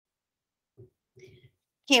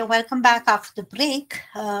Okay, welcome back after the break.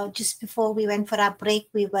 Just before we went for our break,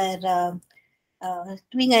 we were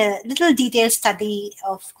doing a little detailed study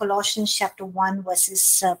of Colossians chapter 1,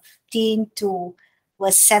 verses 15 to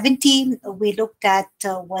verse 17. We looked at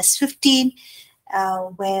verse 15,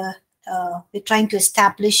 where we're trying to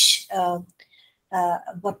establish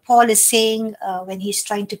what Paul is saying when he's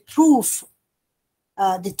trying to prove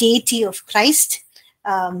the deity of Christ.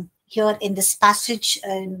 Here in this passage,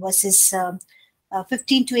 in verses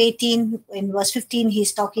 15 to 18, in verse 15,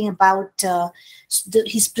 he's talking about,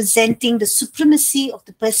 he's presenting the supremacy of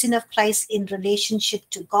the person of Christ in relationship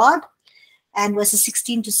to God. And verses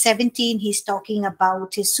 16 to 17, he's talking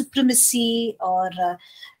about his supremacy, or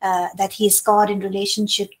that he is God in relation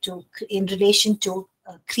to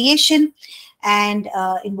creation. And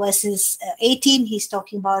in verses 18, he's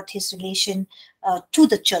talking about his relation to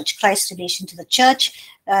the church, Christ's relation to the church.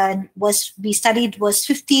 And we studied verse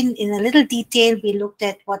 15 in a little detail. We looked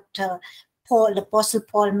at what the Apostle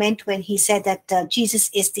Paul meant when he said that Jesus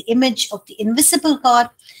is the image of the invisible God,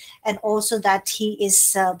 and also that he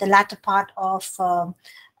is the latter part of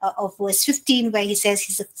verse 15, where he says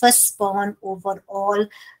he's the firstborn over all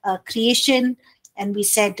creation. And we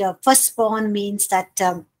said firstborn means that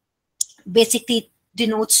basically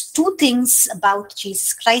denotes two things about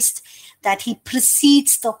Jesus Christ: that he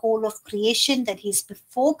precedes the whole of creation, that he's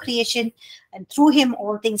before creation, and through him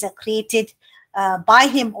all things are created, by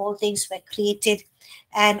him all things were created,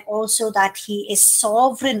 and also that he is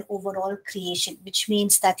sovereign over all creation, which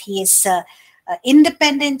means that he is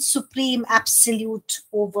independent, supreme, absolute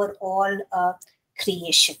over all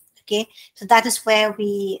creation. Okay, so that is where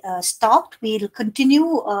we stopped. We'll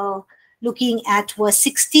continue looking at verse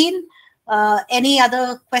 16. Any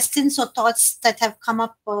other questions or thoughts that have come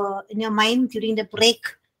up in your mind during the break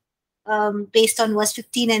based on verse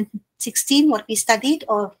 15 and 16, what we studied?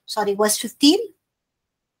 Or, sorry, verse 15?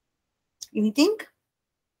 Anything?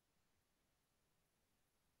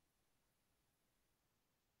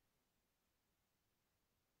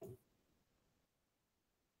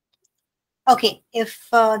 Okay, if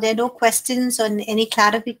there are no questions or any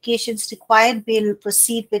clarifications required, we'll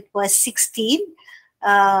proceed with verse 16.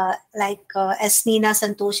 As Nina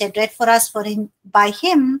Santosh had read for us, by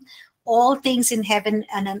him all things in heaven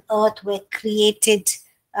and on earth were created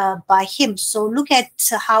by him. So look at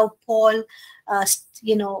how Paul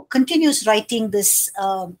continues writing this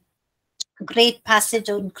great passage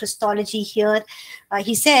on Christology here.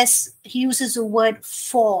 He uses the word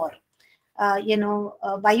for.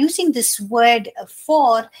 By using this word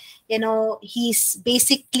for, he's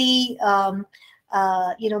basically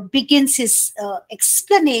begins his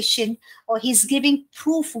explanation, or he's giving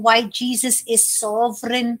proof why Jesus is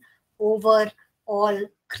sovereign over all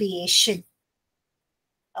creation.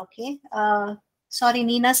 Okay. Sorry,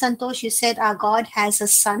 Nina Santosh, you said our God has a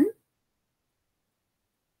son.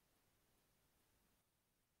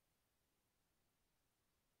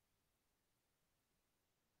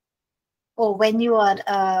 Oh, when you are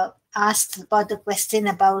asked about the question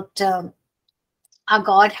about our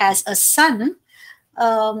God has a son,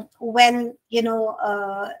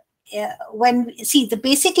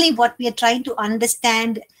 basically what we are trying to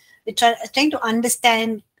understand,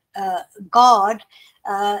 God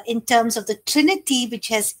in terms of the Trinity, which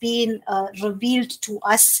has been revealed to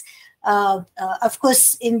us. Of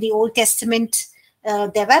course, in the Old Testament,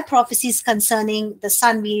 there were prophecies concerning the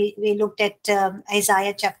Son. We looked at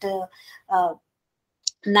Isaiah chapter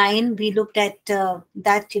 9. We looked at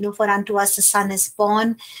that, for unto us the Son is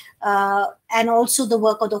born, and also the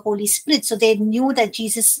work of the Holy Spirit. So they knew that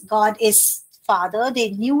God is Father.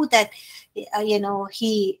 They knew that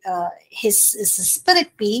he is a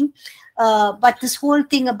spirit being. But this whole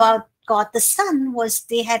thing about God the Son was,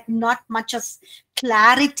 they had not much of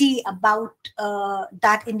clarity about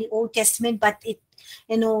that in the Old Testament, but it,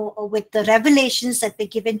 with the revelations that were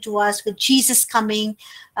given to us, with Jesus coming,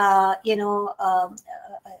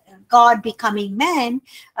 God becoming man,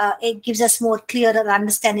 it gives us more clearer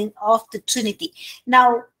understanding of the Trinity.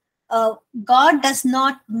 Now, God does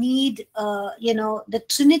not need, the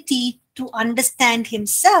Trinity to understand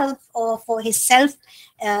himself or for his self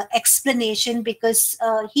explanation, because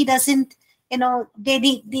he doesn't,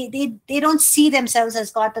 they don't see themselves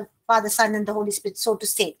as God the Father, Son, and the Holy Spirit, so to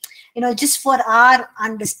say, just for our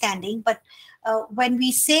understanding. But when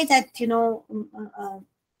we say that,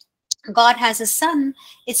 God has a son,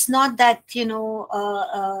 it's not that,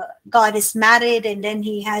 God is married and then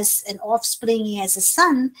he has an offspring, he has a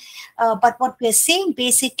son. But what we're saying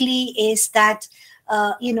basically is that,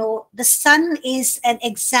 the Son is an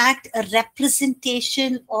exact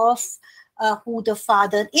representation of who the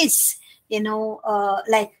Father is.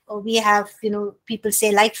 like we have, people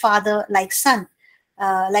say like father, like son,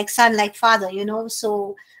 like father,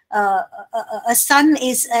 so a son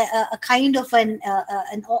is a kind of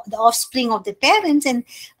the offspring of the parents, and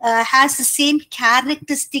has the same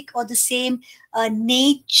characteristic or the same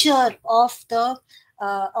nature of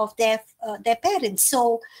their parents.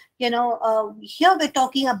 So here we're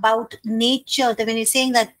talking about nature. That when he's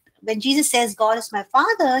saying that, when Jesus says God is my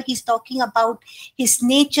father, he's talking about his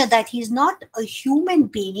nature, that he's not a human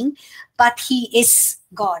being, but he is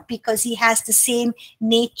God, because he has the same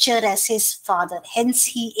nature as his father. Hence,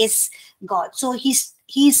 he is God. So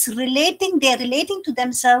they're relating to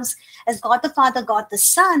themselves as God the Father, God the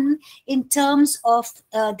Son, in terms of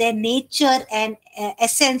their nature and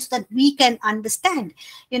essence, that we can understand.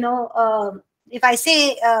 If I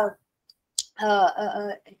say,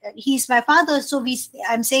 he's my father, so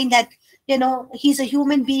I'm saying that he's a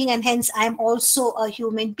human being, and hence I'm also a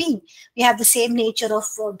human being. We have the same nature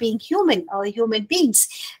of being human, or human beings,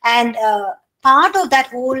 and part of that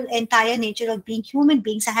whole entire nature of being human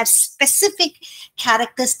beings, I have specific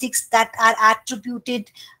characteristics that are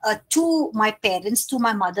attributed to my parents, to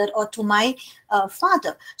my mother, or to my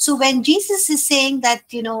father. So when Jesus is saying that,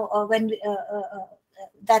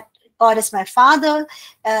 that God is my father,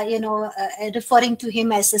 referring to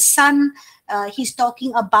him as a son, he's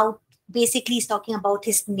talking about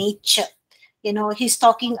his nature. He's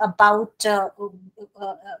talking about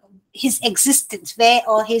his existence, where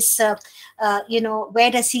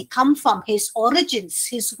does he come from, his origins,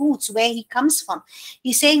 his roots, where he comes from.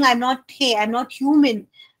 He's saying, I'm not human,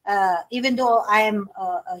 even though I am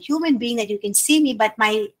a human being that you can see me, but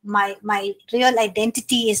my real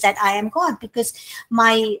identity is that I am God, because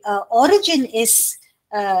my origin is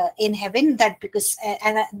in heaven,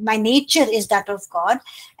 my nature is that of God,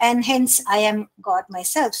 and hence I am God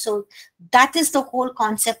myself. So that is the whole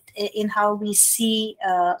concept in how we see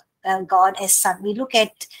God as son. We look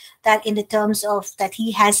at that in the terms of that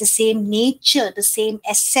he has the same nature, the same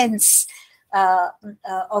essence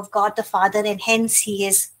of God the Father, and hence he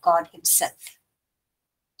is God himself.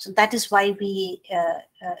 So that is why we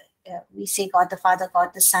say God the Father,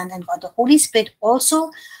 God the Son, and God the Holy Spirit,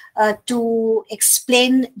 also to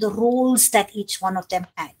explain the roles that each one of them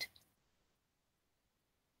had.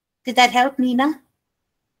 Did that help, Nina?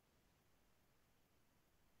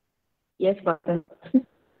 Yes, Pastor.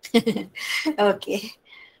 Okay.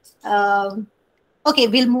 Okay,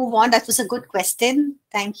 we'll move on. That was a good question.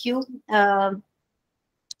 Thank you.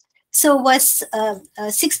 So verse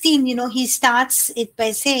 16, he starts it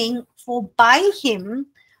by saying, for by him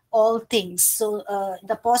all things. So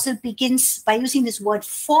the apostle begins by using this word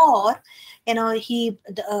for. The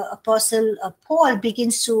apostle Paul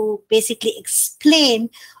begins to basically explain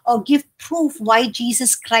or give proof why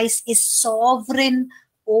Jesus Christ is sovereign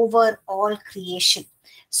over all creation.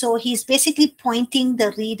 So he's basically pointing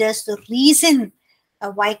the readers the reason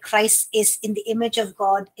why Christ is in the image of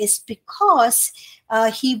God is because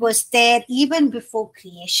he was there even before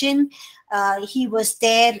creation. He was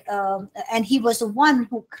there, and he was the one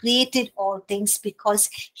who created all things, because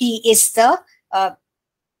he is the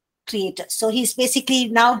creator. So he's basically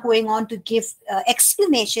now going on to give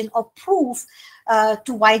explanation or proof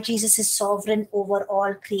to why Jesus is sovereign over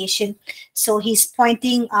all creation. So he's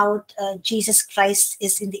pointing out Jesus Christ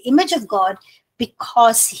is in the image of God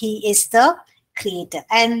because he is the creator.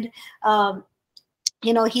 And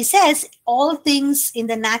he says all things in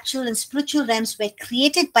the natural and spiritual realms were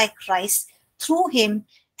created by Christ, through him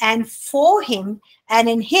and for him, and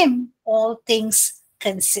in him all things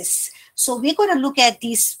consist. So we're going to look at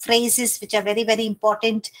these phrases, which are very, very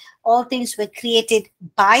important. All things were created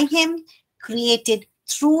by him, created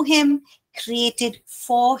through him, created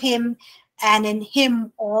for him, and in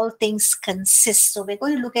him all things consist. So we're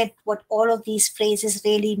going to look at what all of these phrases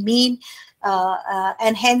really mean,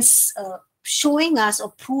 and hence showing us or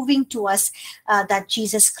proving to us that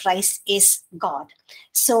Jesus Christ is God.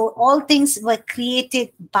 So all things were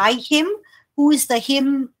created by him. Who is the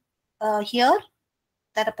him here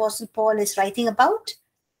that Apostle Paul is writing about?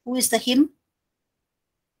 Who is the him?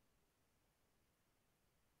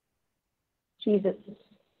 Jesus.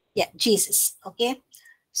 Yeah, Jesus. Okay.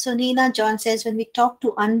 So Nina, John says, when we talk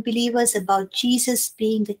to unbelievers about Jesus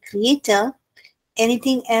being the creator,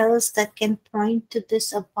 anything else that can point to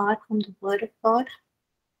this apart from the word of God?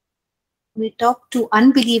 We talk to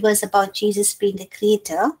unbelievers about Jesus being the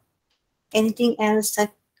creator. Anything else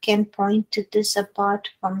that can point to this apart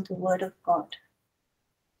from the word of God?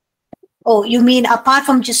 Oh, you mean apart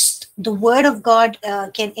from just the word of God,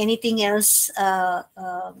 can anything else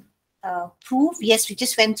prove? Yes, we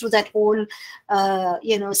just went through that whole,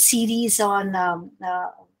 series on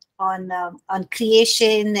on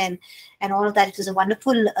creation and all of that. It was a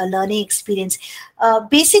wonderful learning experience.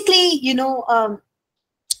 Basically,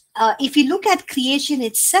 if you look at creation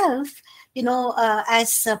itself,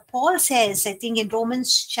 as Paul says, I think in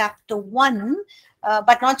Romans chapter 1,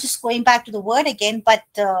 but not just going back to the word again, but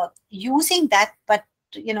using that, but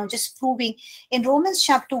just proving in Romans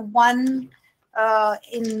chapter 1,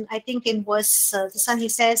 in I think in verse this one, he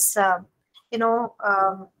says,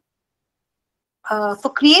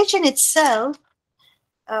 for creation itself,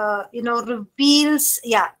 reveals,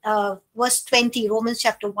 verse 20, Romans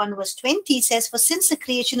chapter 1, verse 20 says, for since the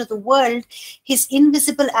creation of the world, his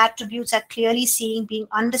invisible attributes are clearly seen, being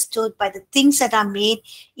understood by the things that are made,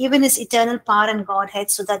 even his eternal power and Godhead,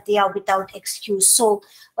 so that they are without excuse. So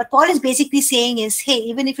what Paul is basically saying is, hey,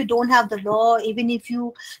 even if you don't have the law, even if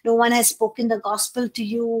no one has spoken the gospel to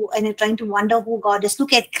you and you're trying to wonder who God is,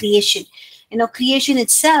 look at creation. Creation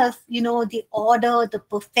itself, the order, the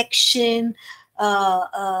perfection,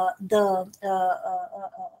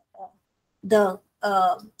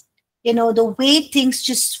 the way things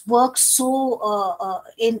just work so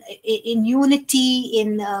in unity,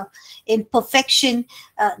 in perfection,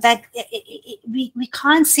 that we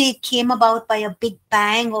can't say it came about by a big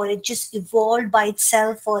bang, or it just evolved by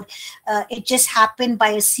itself, or it just happened by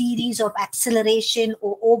a series of acceleration,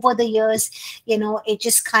 or over the years, it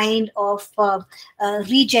just kind of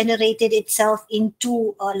regenerated itself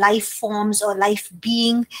into life forms or life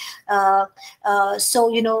being.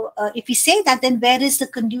 So if we say that, then where is the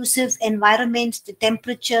conducive environment, the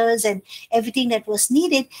temperatures and everything that was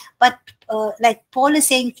needed? But like Paul is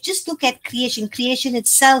saying, just look at creation. Creation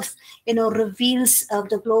itself, reveals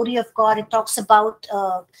the glory of God. It talks about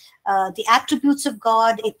the attributes of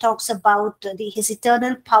God. It talks about his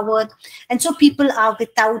eternal power, and so people are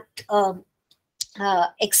without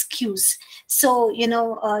excuse. So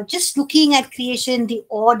just looking at creation, the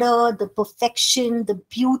order, the perfection, the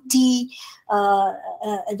beauty,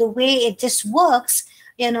 the way it just works,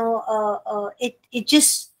 it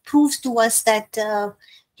just proves to us that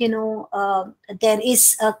there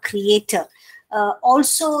is a creator.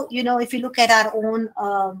 Also, if you look at our own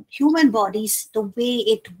human bodies, the way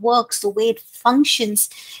it works, the way it functions,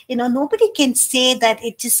 nobody can say that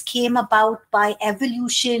it just came about by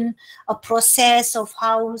evolution, a process of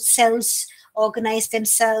how cells organize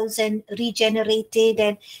themselves and regenerated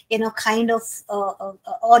and kind of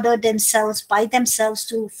order themselves by themselves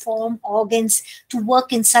to form organs to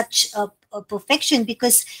work in such a perfection.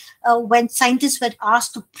 Because when scientists were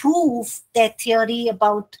asked to prove their theory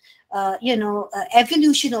about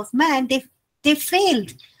evolution of man, they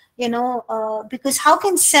failed, because how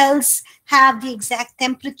can cells have the exact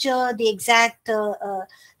temperature, the exact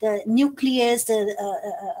the nucleus, the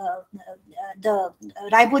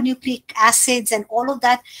ribonucleic acids and all of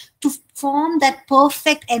that to form that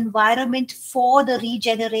perfect environment for the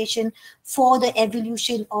regeneration, for the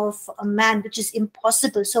evolution of a man, which is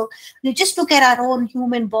impossible. So you just look at our own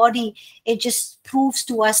human body, it just proves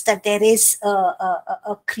to us that there is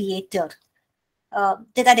a creator.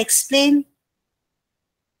 Did that explain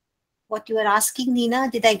what you were asking, Nina?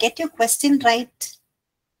 Did I get your question right?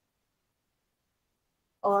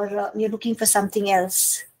 Or you're looking for something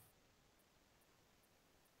else?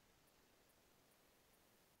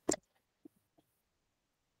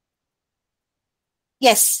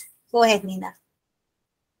 Yes, go ahead, Nina.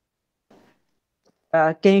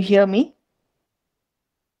 Can you hear me?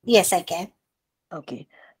 Yes, I can. Okay.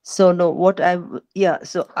 So no,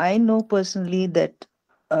 so I know personally that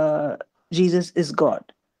Jesus is God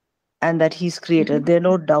and that he's creator. Mm-hmm. There are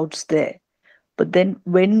no doubts there. But then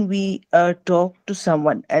when we talk to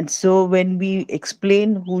someone, and so when we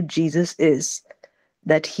explain who Jesus is,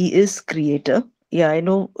 that he is creator. Yeah, I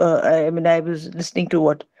know. I mean, I was listening to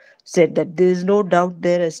what said that there is no doubt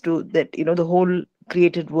there as to that, the whole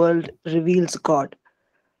created world reveals God.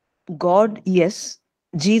 God, yes.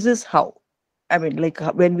 Jesus, how? I mean, like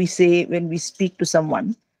when we speak to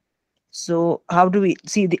someone, so how do we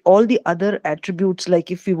see all the other attributes? Like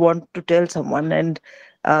if we want to tell someone, and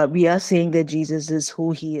we are saying that Jesus is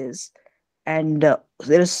who he is, and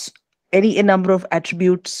there's any number of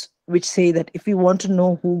attributes which say that if we want to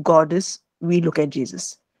know who God is, we look at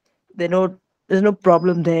Jesus. There's no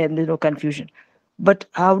problem there, and there's no confusion. But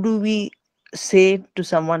how do we say to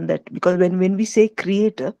someone that, because when we say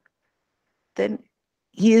creator, then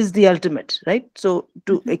he is the ultimate, right? So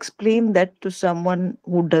to Mm-hmm. explain that to someone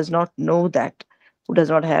who does not know that, who does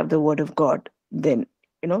not have the word of God, then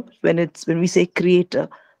when we say creator,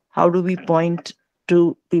 how do we point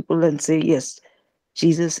to people and say, yes,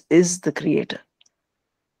 Jesus is the creator?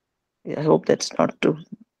 I hope that's not too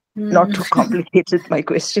Not too complicated, my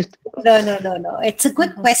question. No. It's a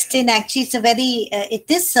good question. Actually, it's a very,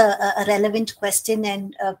 it is a relevant question,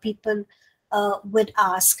 and people would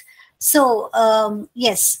ask. So,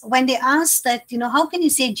 yes, when they ask that, how can you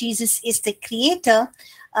say Jesus is the creator?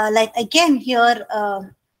 Like again, here,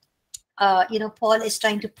 Paul is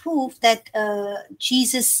trying to prove that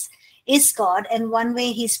Jesus is God, and one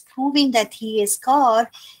way he's proving that he is God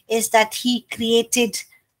is that he created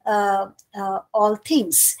all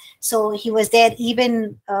things. So he was there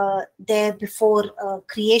even there before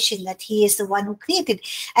creation, that he is the one who created.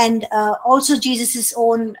 And also Jesus's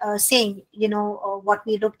own saying, what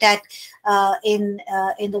we looked at in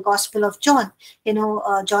the Gospel of John,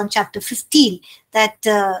 John chapter 15, that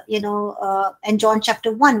and John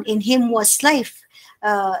chapter 1, in him was life,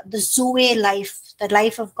 the Zoe life, the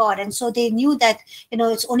life of God. And so they knew that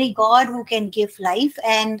it's only God who can give life.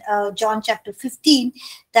 And John chapter 15,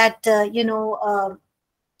 that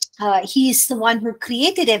he is the one who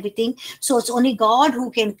created everything, so it's only God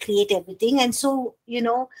who can create everything. And so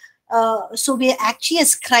so we're actually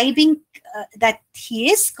ascribing that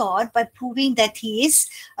he is God by proving that he is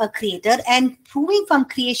a creator, and proving from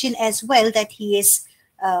creation as well that he is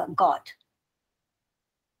God.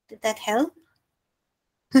 Did that help?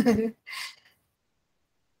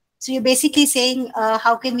 So you're basically saying,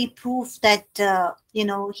 how can we prove that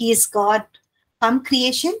he is God from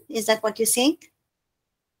creation? Is that what you're saying?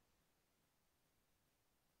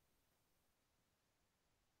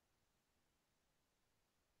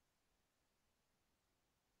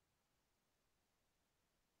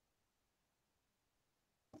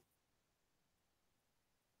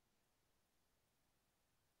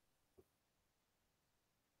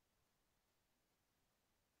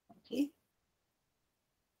 Okay.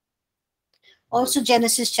 Also,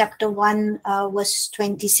 Genesis chapter 1, verse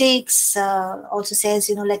 26 also says,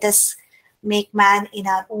 let us make man in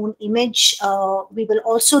our own image. We will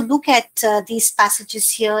also look at these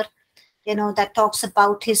passages here, that talks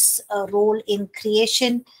about his role in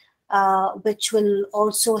creation, which will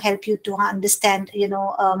also help you to understand,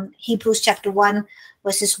 Hebrews chapter 1,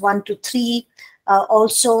 verses 1 to 3.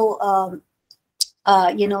 Also,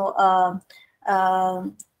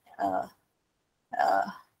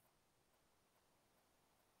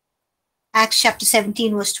 Acts chapter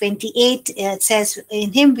 17, verse 28, it says,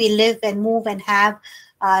 in him we live and move and have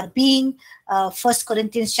our being. 1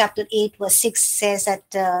 Corinthians chapter 8, verse 6 says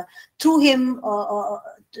that through him,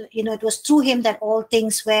 it was through him that all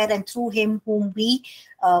things were, and through him whom we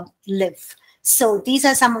live. So these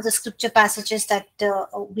are some of the scripture passages that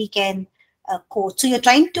we can quote. So you're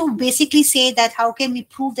trying to basically say that how can we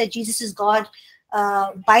prove that Jesus is God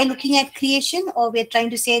by looking at creation, or we're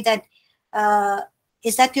trying to say that,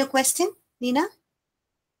 is that your question, Nina?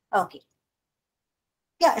 Okay.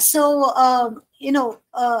 Yeah. So,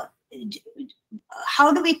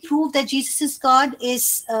 how do we prove that Jesus is God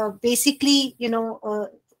is basically,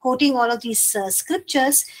 quoting all of these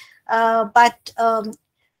scriptures, but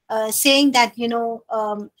saying that,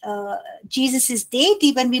 Jesus is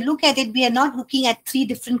deity. When we look at it, we are not looking at three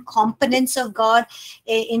different components of God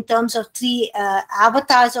in terms of three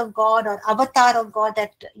avatars of God, or avatar of God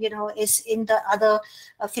that, is in the other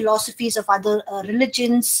philosophies of other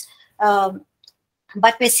religions.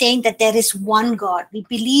 But we're saying that there is one God. We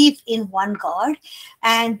believe in one God.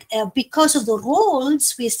 And because of the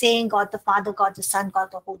roles, we're saying God the Father, God the Son, God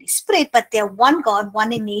the Holy Spirit, but they're one God,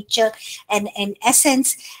 one in nature and in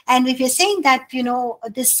essence. And if you're saying that,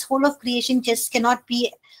 this whole of creation just cannot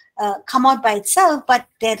be come out by itself, but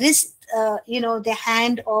there is the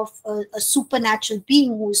hand of a supernatural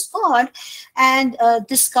being who is God, and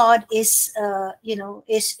this God is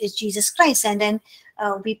is Jesus Christ. And then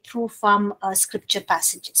we prove from scripture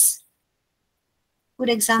passages. Good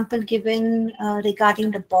example given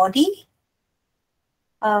regarding the body.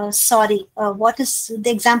 Sorry, what is the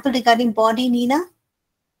example regarding body, Nina?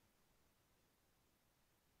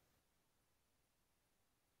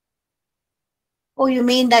 Oh, you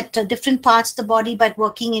mean that different parts of the body but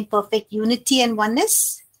working in perfect unity and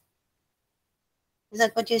oneness? Is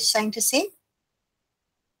that what you're trying to say?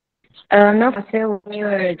 No, Pastor, when you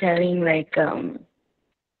were telling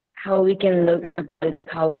how we can look at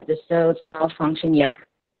how the cells malfunction, yeah.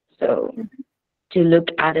 So to look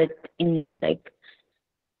at it in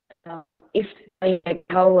if like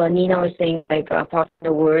how Nina was saying, apart from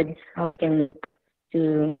the word, how we can look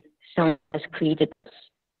to someone has created us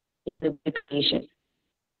in the creation.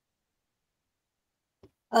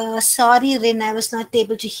 Sorry, Rin, I was not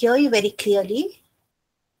able to hear you very clearly.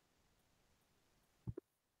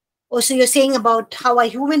 Also, you're saying about how a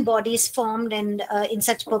human body is formed and in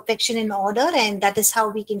such perfection and order, and that is how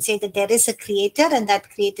we can say that there is a creator, and that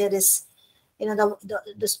creator is,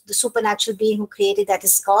 the supernatural being who created, that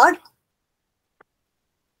is God.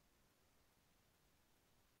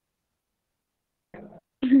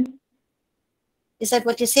 Is that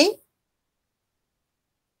what you say?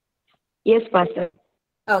 Yes, Pastor.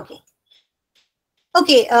 Okay.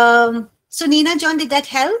 Okay. So Nina, John, did that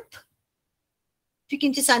help? If you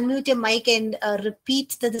can just unmute your mic and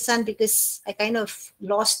repeat the son, because I kind of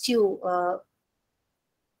lost you.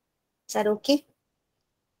 Is that okay?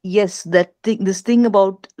 Yes, this thing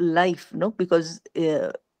about life, no, because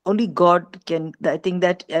only God can. I think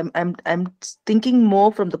that I'm thinking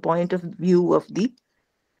more from the point of view of the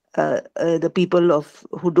people of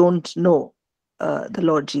who don't know the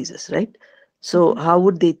Lord Jesus, right? So how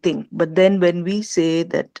would they think? But then when we say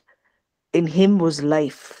that in Him was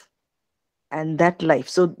life, and that life,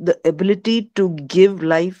 so the ability to give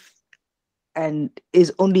life, and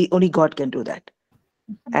is only God can do that,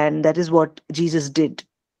 and that is what Jesus did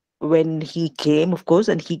when He came, of course,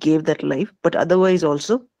 and He gave that life. But otherwise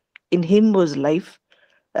also, in Him was life.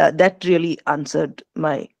 That really answered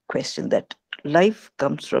my question, that life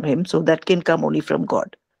comes from Him, so that can come only from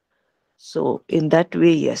God. So in that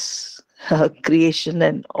way, yes, creation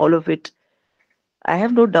and all of it, I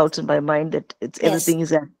have no doubts in my mind that it's Yes. everything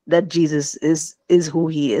is that Jesus is who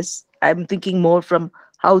He is. I'm thinking more from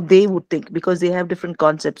how they would think, because they have different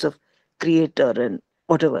concepts of creator and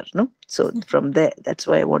whatever, no? So from there, that's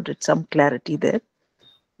why I wanted some clarity there.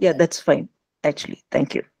 Yeah, that's fine. Actually,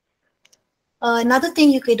 thank you. Another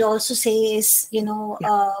thing you could also say is,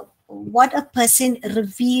 Yeah. what a person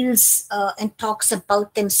reveals and talks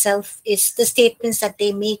about themselves is the statements that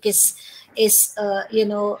they make is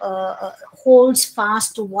holds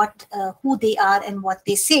fast to what who they are and what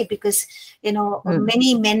they say, because Mm,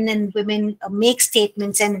 many men and women make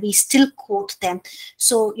statements and we still quote them.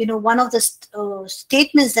 So one of the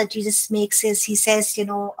statements that Jesus makes is, he says,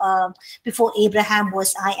 before Abraham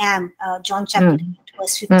was, I am, John chapter 8 mm,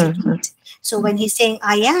 verse mm, 58. So when he's saying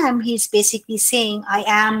I am, he's basically saying I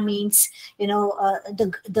am means, the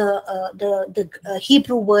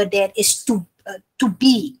Hebrew word there is to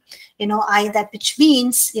be. I, that which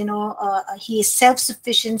means, he is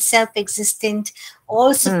self-sufficient, self-existent, all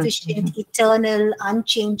mm, sufficient, eternal,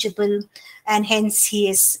 unchangeable, and hence he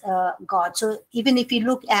is God. So even if you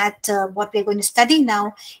look at what we're going to study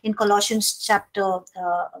now in Colossians chapter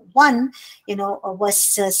 1,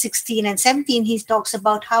 verse 16 and 17, he talks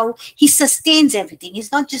about how he sustains everything.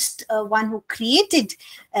 He's not just one who created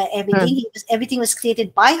everything. mm, Everything was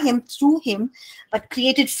created by him, through him, but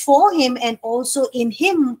created for him, and also in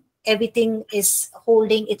him everything is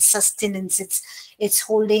holding its sustenance. It's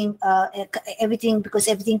holding everything, because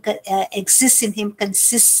everything exists in him,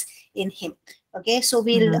 consists in him. Okay, so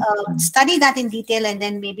we'll mm, mm. study that in detail, and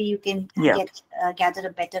then maybe you can Yeah. gather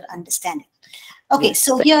a better understanding. Okay, Yes.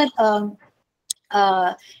 so here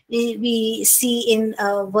we see in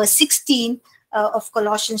verse 16 of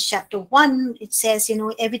Colossians chapter 1, it says,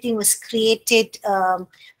 everything was created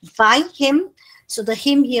by him. So the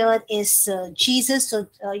him here is Jesus. So,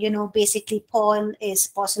 basically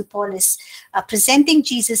Apostle Paul is presenting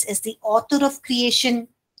Jesus as the author of creation.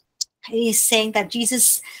 He is saying that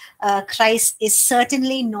Jesus Christ is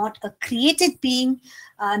certainly not a created being,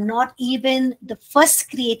 not even the first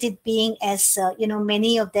created being, as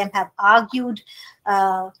many of them have argued.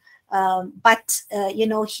 But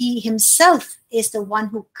he himself is the one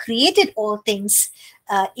who created all things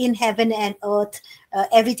in heaven and earth,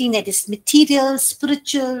 everything that is material,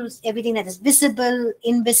 spiritual, everything that is visible,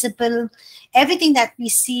 invisible, everything that we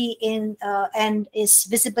see in and is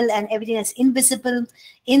visible, and everything that's invisible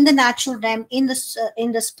in the natural realm, in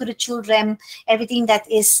the spiritual realm, everything that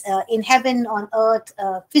is in heaven, on earth,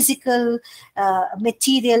 physical,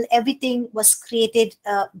 material, everything was created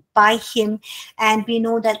by him, and we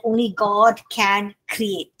know that only God can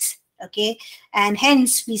create. Okay, and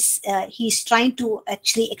hence he's trying to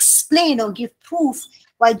actually explain or give proof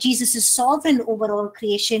why Jesus is sovereign over all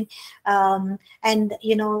creation, and and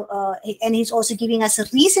he's also giving us a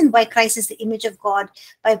reason why Christ is the image of God,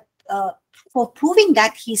 by for proving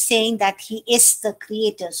that he's saying that he is the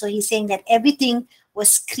creator. So he's saying that everything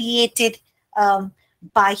was created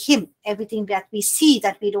by him, everything that we see,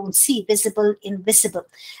 that we don't see, visible, invisible.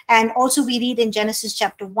 And also we read in Genesis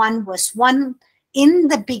chapter 1 verse 1, in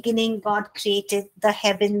the beginning God created the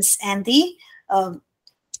heavens and the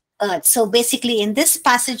earth. So basically in this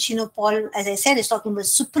passage, Paul, as I said, is talking about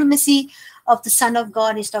supremacy of the Son of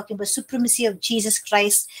God. He's talking about supremacy of Jesus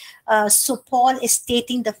Christ. So Paul is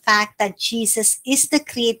stating the fact that Jesus is the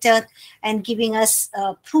creator and giving us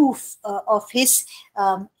proof of his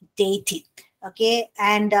deity. Okay,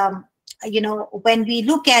 and when we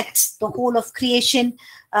look at the whole of creation,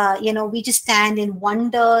 we just stand in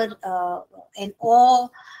wonder and awe,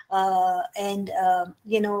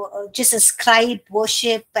 just ascribe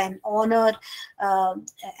worship and honor,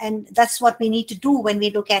 and that's what we need to do when we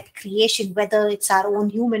look at creation, whether it's our own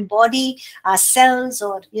human body, our cells,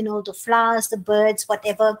 or the flowers, the birds,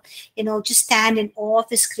 whatever. Just stand in awe of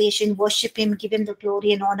his creation, worship him, give him the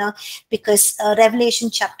glory and honor, because Revelation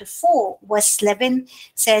chapter 4 verse 11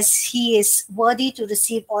 says he is worthy to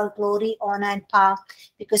receive all glory, honor, and power,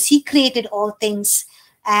 because he created all things,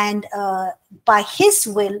 and by his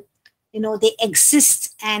will, they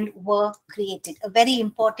exist and were created. A very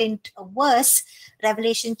important verse,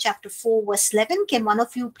 Revelation chapter 4 verse 11. Can one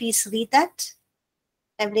of you please read that?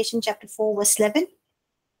 Revelation chapter 4 verse 11.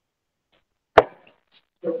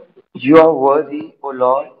 You are worthy, O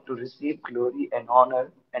Lord, to receive glory and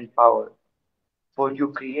honor and power, for you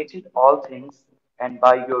created all things, and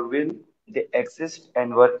by your will they exist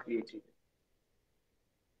and were created.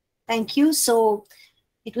 Thank you. So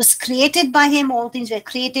it was created by him, all things were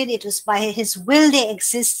created. It was by his will they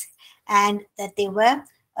exist and that they were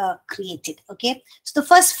created. Okay, so the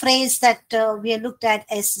first phrase that we looked at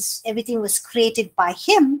is everything was created by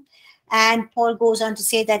him, and Paul goes on to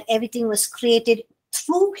say that everything was created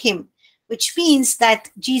through him, which means that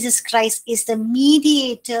Jesus Christ is the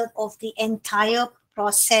mediator of the entire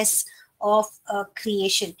process of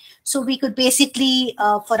creation. So we could basically,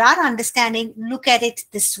 for our understanding, look at it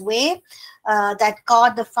this way, that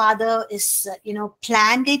God the Father is,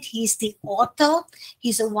 planned it. He's the author.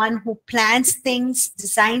 He's the one who plans things,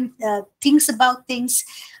 designs things about things.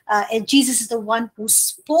 And Jesus is the one who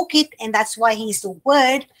spoke it, and that's why he's the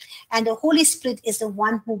Word. And the Holy Spirit is the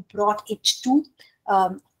one who brought it to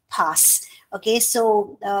pass. Okay,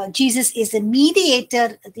 so Jesus is the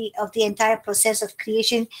mediator of the entire process of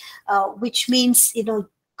creation, which means,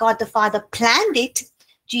 God the Father planned it,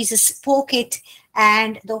 Jesus spoke it,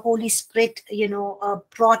 and the Holy Spirit,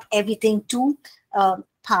 brought everything to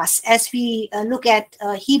pass. As we look at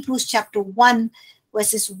Hebrews chapter 1,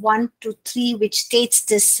 verses 1 to 3, which states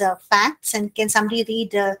this facts. And can somebody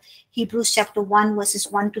read Hebrews chapter 1,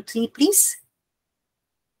 verses 1 to 3, please?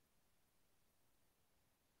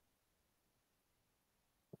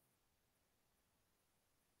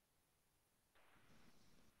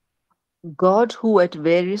 God, who at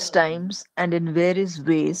various times and in various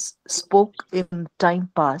ways spoke in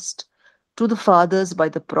time past to the fathers by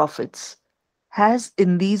the prophets, has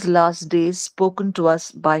in these last days spoken to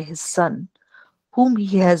us by his Son, whom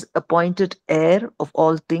he has appointed heir of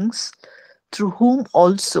all things, through whom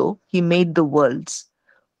also he made the worlds,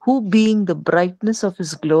 who being the brightness of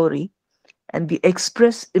his glory and the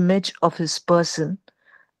express image of his person,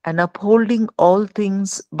 and upholding all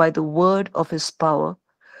things by the word of his power,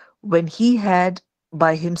 when he had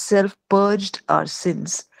by himself purged our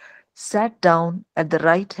sins, sat down at the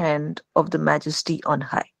right hand of the Majesty on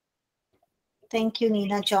high. Thank you,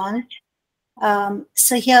 Nina John.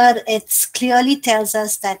 So here it clearly tells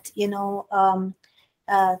us that,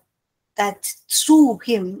 that through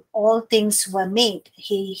him all things were made.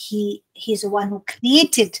 He's the one who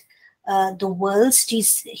created the worlds.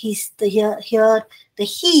 He's the here the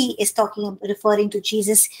he is referring to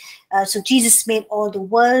Jesus. So Jesus made all the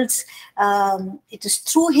worlds. It is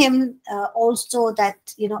through him also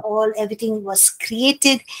that everything was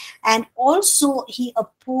created, and also he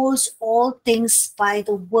upholds all things by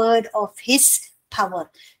the word of his power.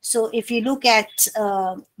 So if you look at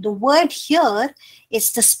the word here,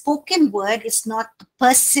 it's the spoken word. It's not the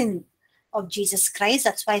person of Jesus Christ.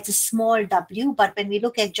 That's why it's a small w. But when we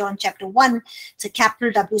look at John chapter 1, it's a capital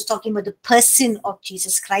W, is talking about the person of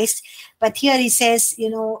Jesus Christ. But here he says,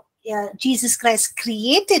 Jesus Christ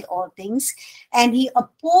created all things, and he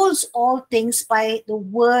upholds all things by the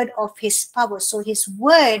word of his power. So his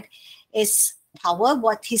word is power.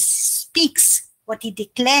 What he speaks, what he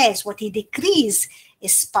declares, what he decrees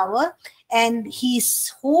is power. And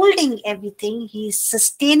he's holding everything. He's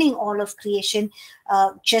sustaining all of creation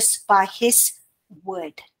just by his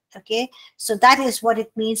word. Okay, so that is what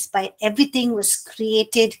it means by everything was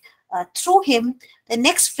created through him. The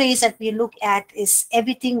next phrase that we look at is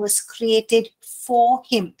everything was created for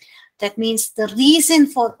him. That means the reason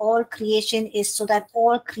for all creation is so that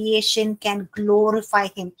all creation can glorify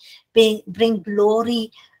him, bring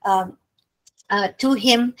glory to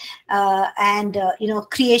him, and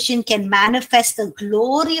creation can manifest the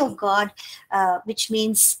glory of God, which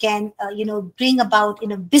means can bring about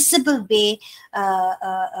in a visible way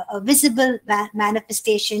a visible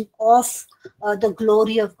manifestation of the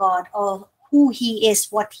glory of God, of who he is,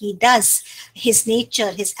 what he does, his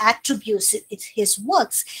nature, his attributes, his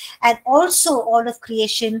works, and also all of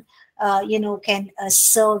creation can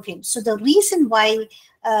serve him. So the reason why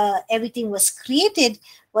everything was created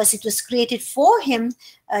was it was created for him,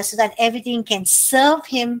 so that everything can serve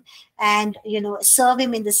him, and serve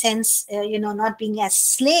him in the sense not being as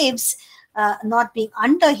slaves, not being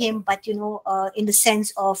under him, but in the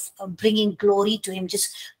sense of bringing glory to him,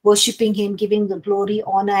 just worshiping him, giving the glory,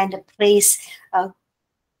 honor, and the praise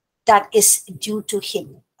that is due to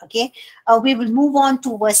him. Okay, we will move on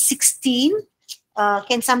to verse 16.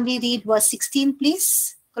 Can somebody read verse 16,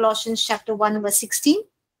 please? Colossians chapter 1, verse 16.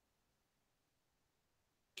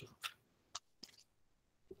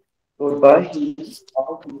 For by him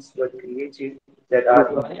all things were created that are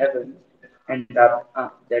in heaven and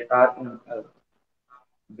that are in earth,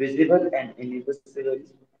 visible and invisible,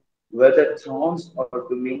 whether thrones or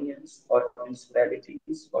dominions or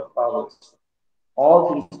principalities or powers.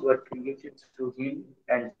 All things were created through him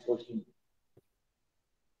and for him.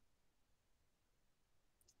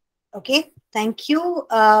 Okay, thank you.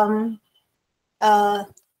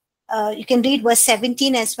 You can read verse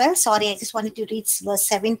 17 as well. Sorry, I just wanted to read verse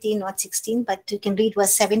 17, not 16, but you can read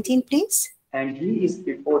verse 17, please. And he is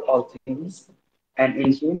before all things, and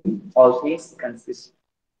in him all things consist.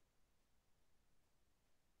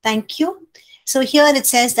 Thank you. So here it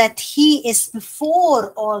says that he is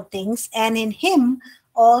before all things, and in him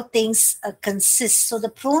all things consist. So the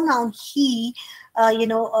pronoun he,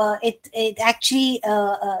 it actually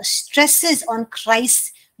stresses on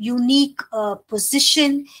Christ's unique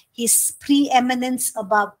position, his preeminence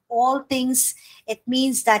above all things. It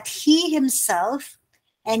means that he himself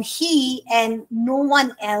and he and no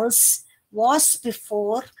one else was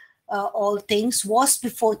before all things, was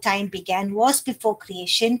before time began, was before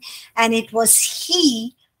creation, and it was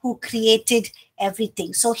he who created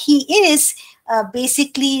everything. So he is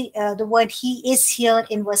basically the word he is here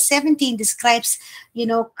in verse 17 describes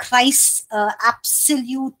Christ's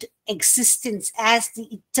absolute existence as the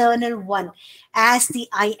eternal one, as the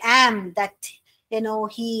I am, that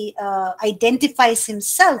he identifies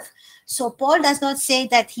himself. So Paul does not say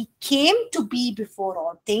that he came to be before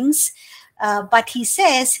all things, but he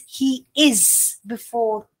says he is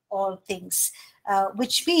before all things,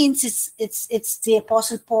 which means it's the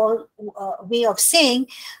Apostle Paul way of saying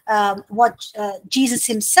what Jesus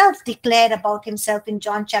himself declared about himself in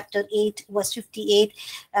John chapter 8, verse 58,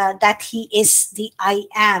 that he is the I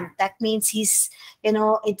am. That means he's,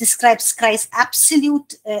 it describes Christ's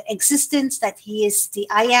absolute existence, that he is the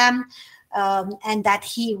I am. And that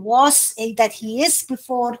he is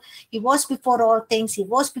before, he was before all things, he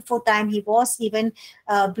was before time, he was even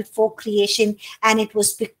before creation, and it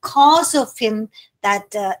was because of him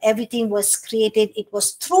that everything was created. It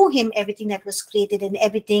was through him everything that was created, and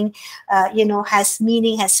everything has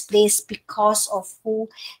meaning, has place, because of who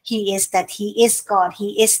he is, that he is God,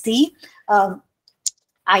 he is the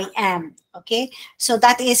I am. Okay, so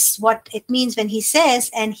that is what it means when he says,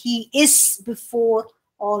 and he is before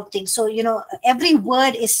all things. So every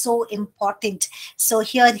word is so important. So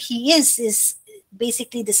here he is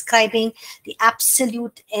basically describing the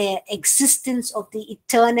absolute existence of the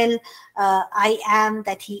eternal I am,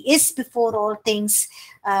 that he is before all things,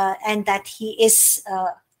 and that he is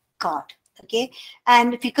God. Okay,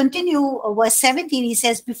 and if you continue verse 17, he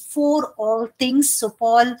says before all things. So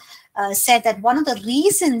Paul said that one of the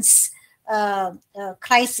reasons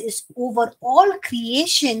Christ is over all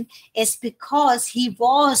creation is because he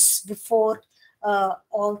was before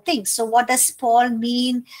all things. So what does Paul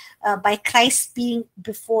mean by Christ being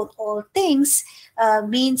before all things?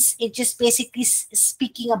 Means it just basically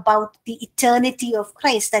speaking about the eternity of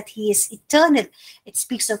Christ, that he is eternal. It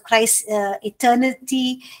speaks of Christ's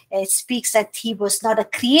eternity. It speaks that he was not a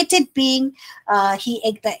created being.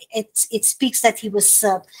 It speaks that he was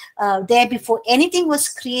there before anything was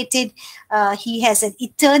created. He has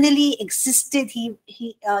eternally existed. He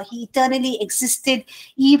eternally existed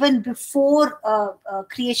even before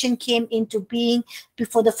creation came into being,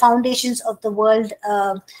 before the foundations of the world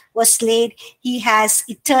was laid. He has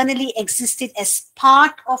eternally existed as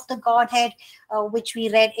part of the Godhead, which we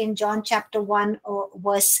read in John chapter 1,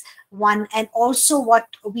 verse 1, and also what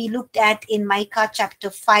we looked at in Micah chapter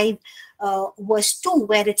 5, verse 2,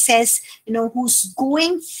 where it says, whose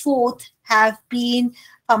going forth have been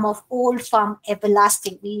from of old, from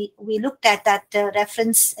everlasting. We looked at that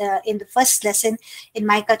reference in the first lesson in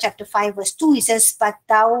Micah chapter 5 verse 2. He says, "But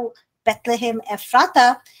thou, Bethlehem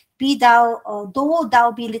Ephrathah, be thou, though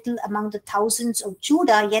thou be little among the thousands of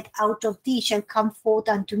Judah, yet out of thee shall come forth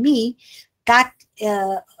unto me that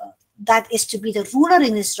that is to be the ruler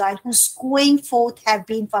in Israel, whose going forth have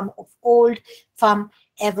been from of old, from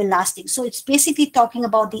everlasting." So it's basically talking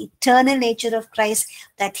about the eternal nature of Christ,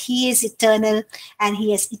 that he is eternal and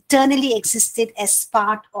he has eternally existed as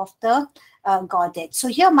part of the Godhead. So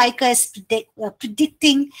here Micah is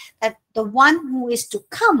predicting that the one who is to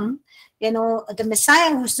come, the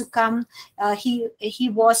Messiah who is to come, he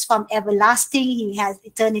was from everlasting. He has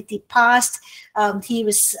eternity past. He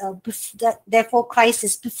was therefore Christ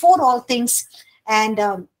is before all things,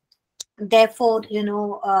 and therefore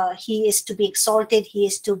he is to be exalted. He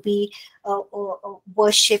is to be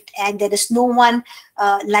worshipped, and there is no one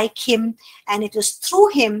like him. And it was through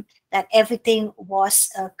him that everything was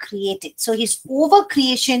created. So he's over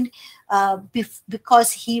creation because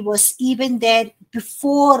he was even there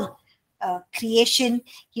before creation.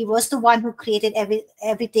 He was the one who created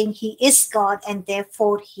everything. He is God, and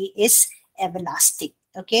therefore he is everlasting.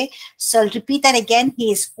 Okay, so I'll repeat that again.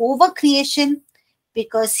 He is over creation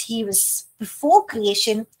because he was before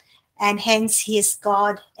creation, and hence he is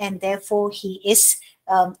God, and therefore he is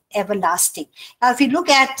everlasting. Now, if you look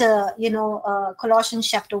at Colossians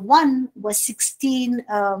chapter 1 verse 16,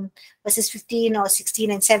 verses 15 or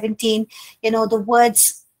 16 and 17, the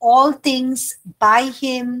words "all things, by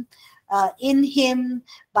him, in him,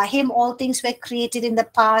 by him all things were created in the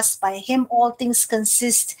past, by him all things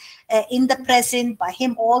consist in the present, by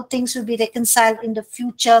him all things will be reconciled in the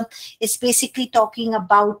future." It's basically talking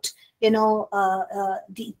about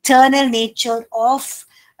the eternal nature of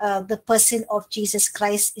the person of Jesus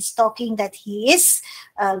Christ. It's talking that he is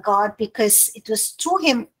God, because it was through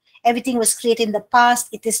him everything was created in the past.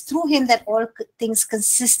 It is through him that all things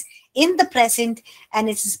consist in the present, and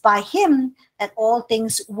it is by him that all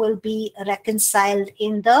things will be reconciled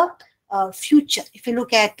in the future. If you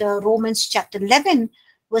look at Romans chapter 11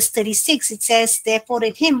 verse 36, it says, "Therefore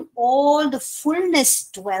in him all the fullness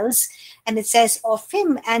dwells," and it says, "of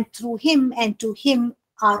him and through him and to him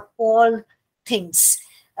are all things."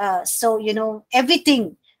 So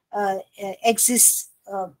everything exists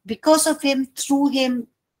because of him, through him,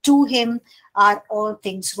 to him are all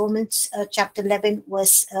things. Romans chapter 11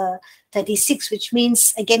 verse 36, which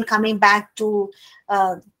means, again, coming back to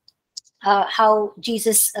how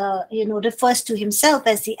Jesus refers to himself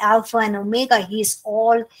as the Alpha and Omega. He is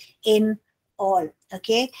all in all.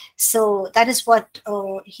 Okay, so that is what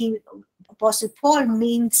Apostle Paul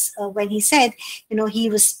means when he said he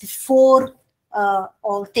was before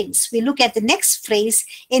all things. We look at the next phrase: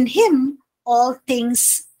 "in him all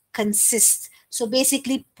things consist." So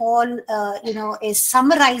basically Paul is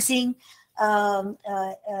summarizing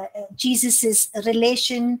Jesus's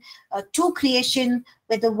relation to creation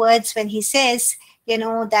with the words when he says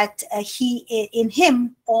that in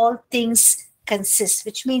him all things consist,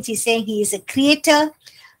 which means he's saying he is a creator.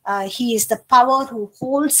 He is the power who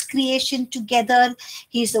holds creation together.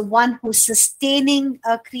 He is the one who's sustaining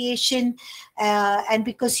creation, and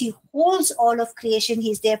because he holds all of creation,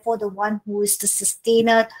 he is therefore the one who is the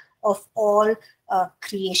sustainer of all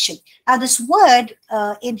creation. Now, this word,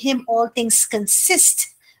 "in him all things consist,"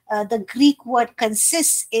 the Greek word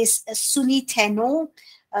 "consist" is suniteno,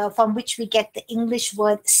 from which we get the English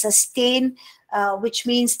word "sustain," which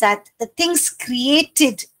means that the things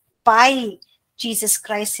created by Jesus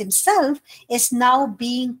Christ himself is now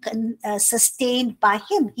being sustained by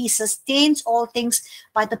him. He sustains all things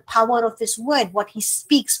by the power of his word, what he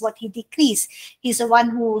speaks, what he decrees. He's the one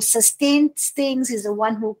who sustains things. He's the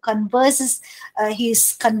one who converses.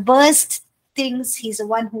 He's conversed things. He's the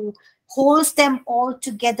one who holds them all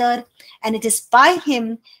together. And it is by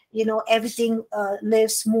him everything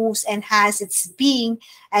lives, moves, and has its being,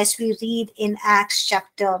 as we read in Acts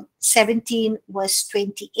chapter 17 verse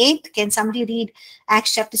 28. Can somebody read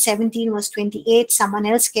Acts chapter 17 verse 28? Someone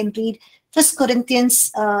else can read 1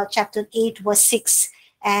 Corinthians chapter 8 verse 6,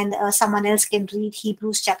 and someone else can read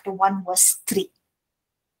Hebrews chapter 1 verse 3.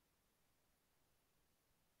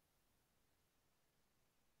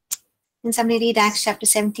 Can somebody read Acts chapter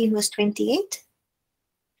 17 verse 28?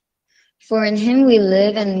 For in him we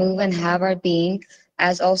live and move and have our being,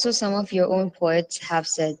 as also some of your own poets have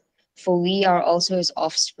said, for we are also his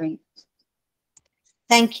offspring.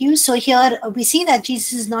 Thank you. So here we see that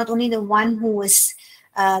Jesus is not only the one who was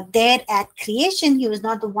there at creation. He was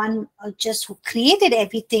not the one just who created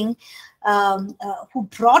everything, who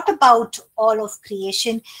brought about all of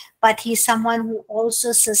creation, but he's someone who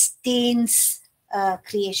also sustains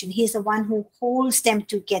creation. He is the one who holds them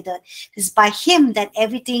together. It is by him that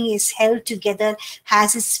everything is held together,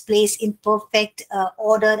 has its place in perfect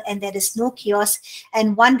order, and there is no chaos.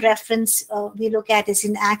 And one reference we look at is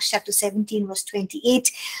in Acts chapter 17, verse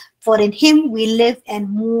 28. For in him we live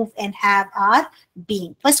and move and have our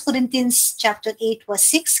being. 1 Corinthians chapter 8, verse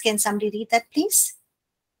 6. Can somebody read that, please?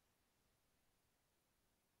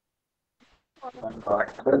 One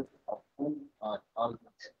God, of whom are all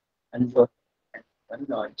things, and for one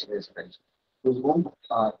Lord Jesus Christ, to whom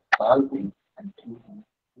are all things, and to whom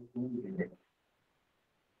we live.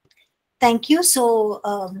 Thank you. So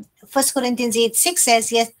 1 Corinthians 8:6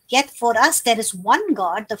 says, yet for us there is one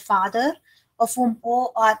God, the Father, of whom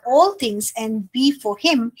are all things, and we for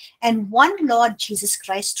him, and one Lord Jesus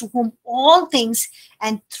Christ, to whom all things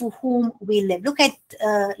and through whom we live. Look at,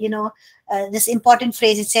 this important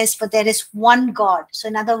phrase. It says, for there is one God. So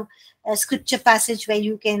another scripture passage where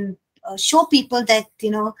you can show people that,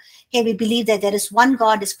 hey, we believe that there is one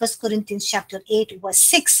God is 1 Corinthians chapter 8, verse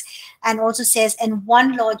 6, and also says, and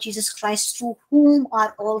one Lord Jesus Christ, through whom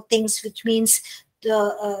are all things, which means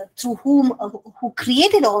through whom, who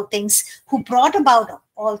created all things, who brought about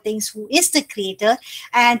all things, who is the creator,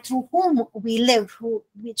 and through whom we live,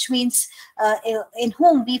 which means in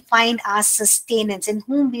whom we find our sustenance, in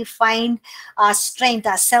whom we find our strength,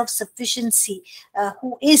 our self-sufficiency,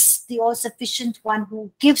 who is the all-sufficient one,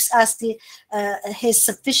 who gives us his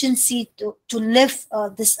sufficiency to live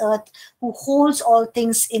this earth, who holds all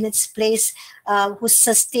things in its place, who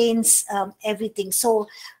sustains everything. So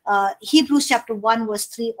Hebrews chapter 1 verse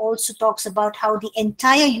 3 also talks about how the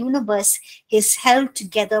entire universe is held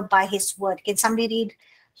together by his word. Can somebody read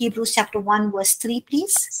Hebrews chapter 1 verse 3,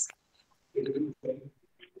 please? Hebrews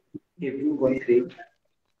 1:3,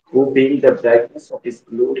 who being the brightness of his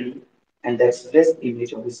glory and the express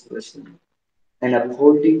image of his person, and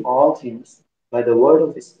upholding all things by the word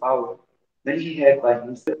of his power, when he had by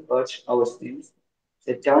himself purged our sins,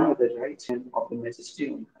 sat down at the right hand of the majesty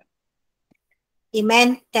on high.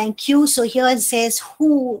 Amen. Thank you. So here it says,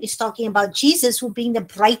 who is talking about Jesus, who being the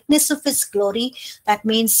brightness of his glory. That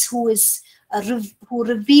means who is who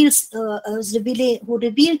revealed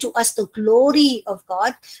to us the glory of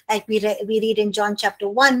God, like we read in John chapter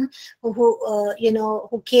 1,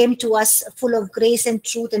 who came to us full of grace and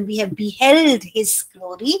truth, and we have beheld his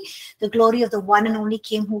glory, the glory of the one and only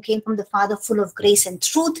who came from the Father, full of grace and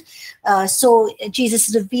truth. So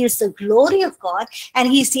Jesus reveals the glory of God,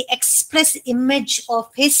 and he is the express image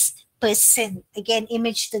of his person. Again,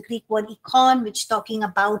 image, the Greek word ikon, which talking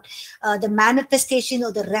about the manifestation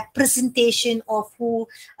or the representation of who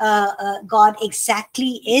God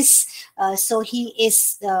exactly is. So he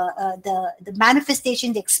is the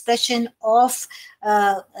manifestation, the expression of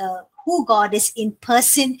who God is in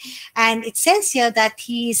person. And it says here that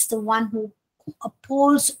he is the one who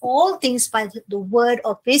upholds all things by the word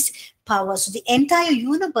of his power. So the entire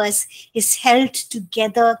universe is held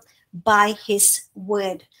together by his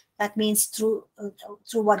word. That means through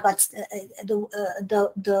what God's the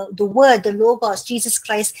word, the Logos, Jesus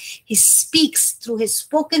Christ, he speaks through his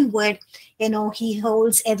spoken word. He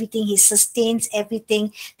holds everything, he sustains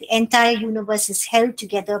everything. The entire universe is held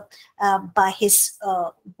together by his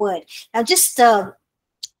word. Now, just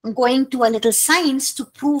going to a little science to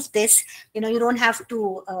prove this. You don't have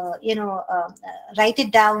to write it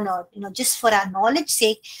down, or just for our knowledge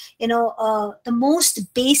sake. The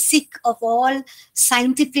most basic of all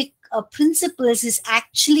scientific principles is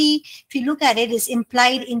actually, if you look at it, is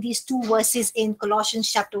implied in these two verses in Colossians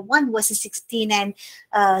chapter 1 verses 16 and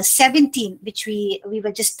 17, which we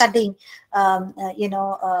were just studying in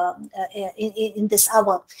this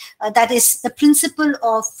hour. That is the principle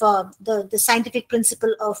of the scientific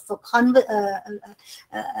principle of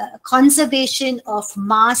conservation of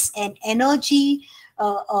mass and energy,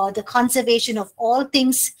 or the conservation of all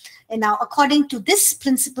things. And now, according to this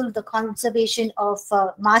principle, the conservation of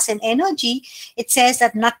mass and energy, it says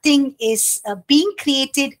that nothing is being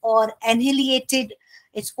created or annihilated.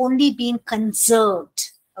 It's only being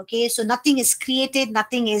conserved. Okay, so nothing is created,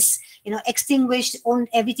 nothing is extinguished.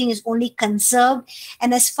 Everything is only conserved.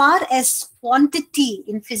 And as far as quantity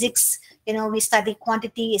in physics, we study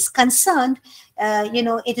quantity is concerned,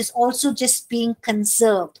 it is also just being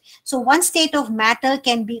conserved. So one state of matter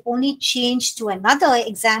can be only changed to another.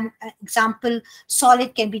 Example,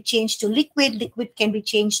 solid can be changed to liquid, liquid can be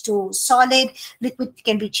changed to solid, liquid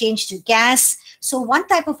can be changed to gas. So one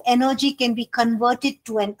type of energy can be converted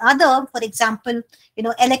to another. For example,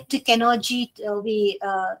 electric energy,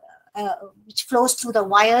 which flows through the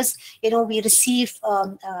wires, we receive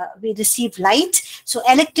light. So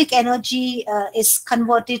electric energy is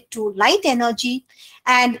converted to light energy,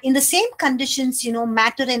 and in the same conditions,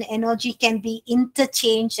 matter and energy can be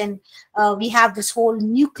interchanged, and we have this whole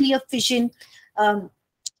nuclear fission.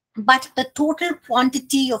 But the total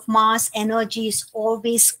quantity of mass energy is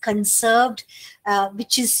always conserved,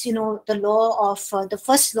 which is, the law of the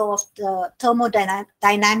first law of the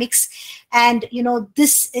thermodynamics. And,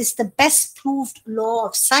 this is the best proved law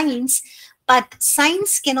of science, but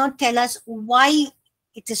science cannot tell us why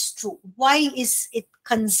it is true. Why is it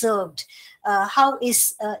conserved? How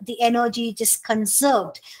is the energy just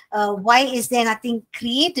conserved? Why is there nothing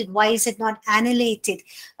created? Why is it not annihilated?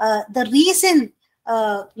 The reason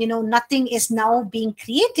nothing is now being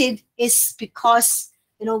created is because,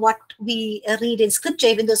 what we read in scripture,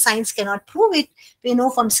 even though science cannot prove it, we know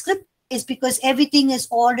from scripture, is because everything is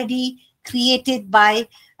already created by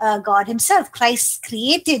God himself. Christ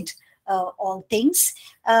created all things.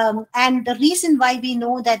 And the reason why we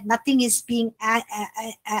know that nothing is being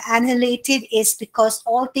annihilated is because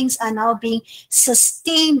all things are now being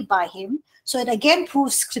sustained by him. So it again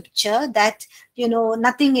proves scripture that,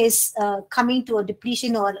 nothing is coming to a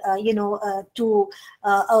depletion or,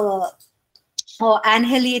 or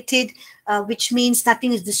annihilated, which means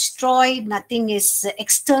nothing is destroyed, nothing is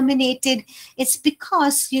exterminated. It's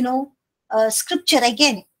because, scripture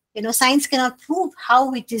again, science cannot prove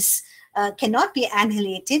how it is, cannot be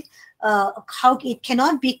annihilated, how it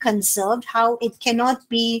cannot be conserved, how it cannot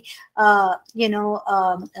be,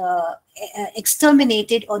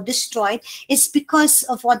 exterminated or destroyed. It's because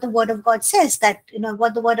of what the Word of God says, that,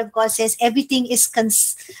 what the Word of God says, everything is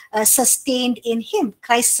sustained in him.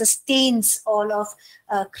 Christ sustains all of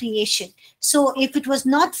creation. So if it was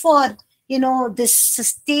not for, this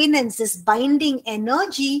sustenance, this binding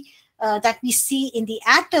energy that we see in the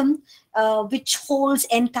atom, which holds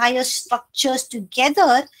entire structures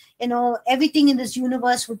together, everything in this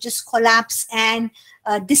universe would just collapse and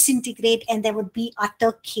disintegrate, and there would be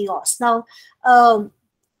utter chaos. Now,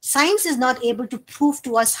 science is not able to prove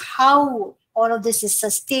to us how all of this is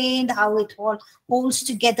sustained, how it all holds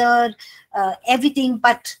together, everything.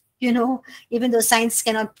 But, even though science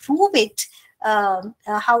cannot prove it,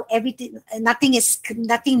 how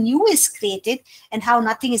nothing new is created, and how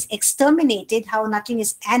nothing is exterminated, how nothing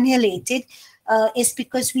is annihilated, is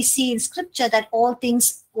because we see in scripture that all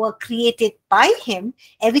things were created by him.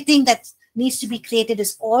 Everything that needs to be created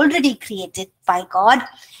is already created by God,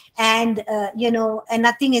 and and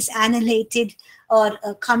nothing is annihilated or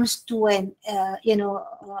comes to an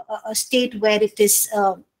a state where it is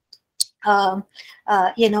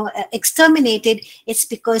exterminated. It's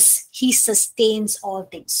because he sustains all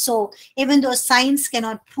things. So even though science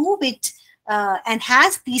cannot prove it, and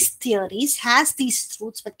has these theories, has these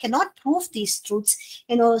truths, but cannot prove these truths,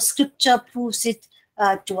 scripture proves it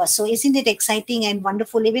to us. So isn't it exciting and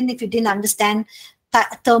wonderful? Even if you didn't understand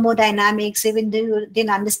thermodynamics, even though you didn't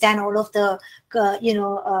understand all of the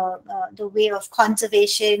the way of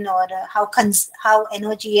conservation, or how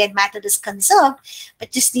energy and matter is conserved,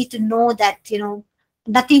 but just need to know that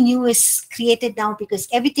nothing new is created now, because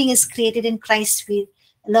everything is created in Christ. We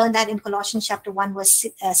learn that in Colossians chapter 1 verse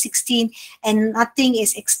 16, and nothing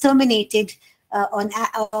is exterminated or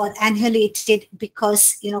annihilated,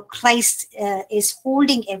 because Christ is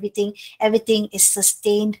holding everything. Everything is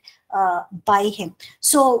sustained by him.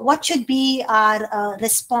 So what should be our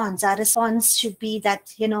response? Our response should be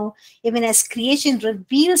that, even as creation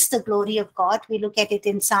reveals the glory of God, we look at it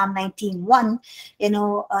in Psalm 19:1,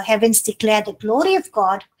 heavens declare the glory of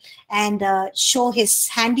God and show his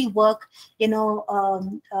handiwork.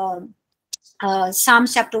 Psalm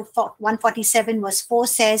chapter 147 verse 4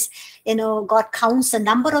 says, God counts the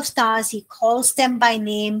number of stars, he calls them by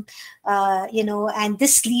name, and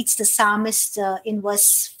this leads the psalmist in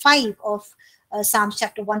verse 5 of Psalm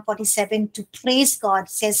chapter 147 to praise God.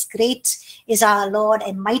 It says, great is our Lord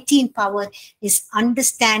and mighty in power, his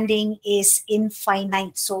understanding is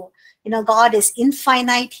infinite. So God is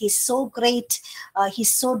infinite, he's so great,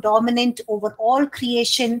 he's so dominant over all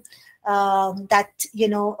creation, that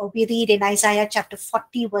we read in Isaiah chapter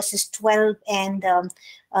 40 verses 12 and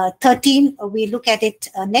 13. We look at it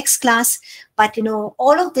next class, but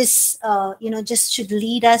all of this just should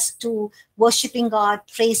lead us to worshiping God,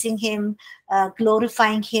 praising him,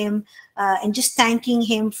 glorifying him, and just thanking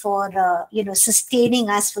him for sustaining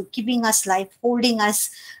us, for giving us life, holding us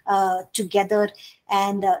together,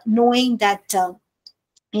 and knowing that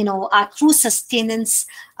our true sustenance,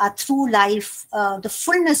 our true life, the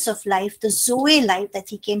fullness of life, the Zoe life that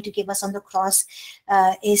he came to give us on the cross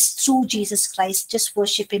is through Jesus Christ. Just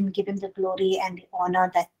worship him, give him the glory and the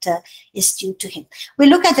honor that is due to him. We'll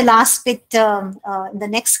look at the last bit in the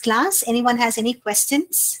next class. Anyone has any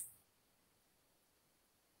questions?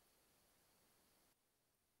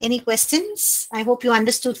 Any questions? I hope you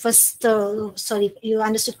understood you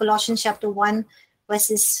understood Colossians chapter 1,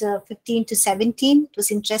 verses 15 to 17. It was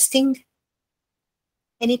interesting.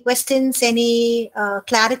 Any questions? Any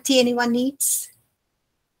clarity anyone needs?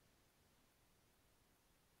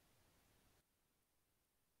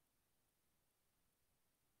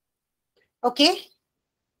 Okay.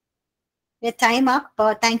 Your time up.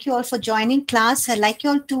 Thank you all for joining class. I'd like you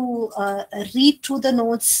all to read through the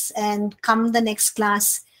notes and come the next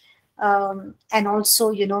class. And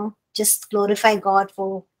also, just glorify God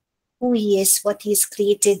for who he is, what he has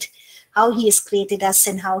created, how he has created us,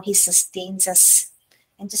 and how he sustains us.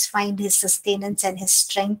 And just find his sustenance and his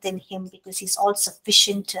strength in him, because he's all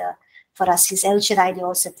sufficient for us. He's El Shaddai, the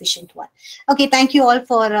all sufficient one. Okay, thank you all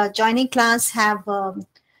for joining class. Have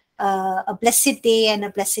a blessed day and a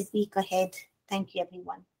blessed week ahead. Thank you,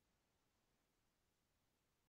 everyone.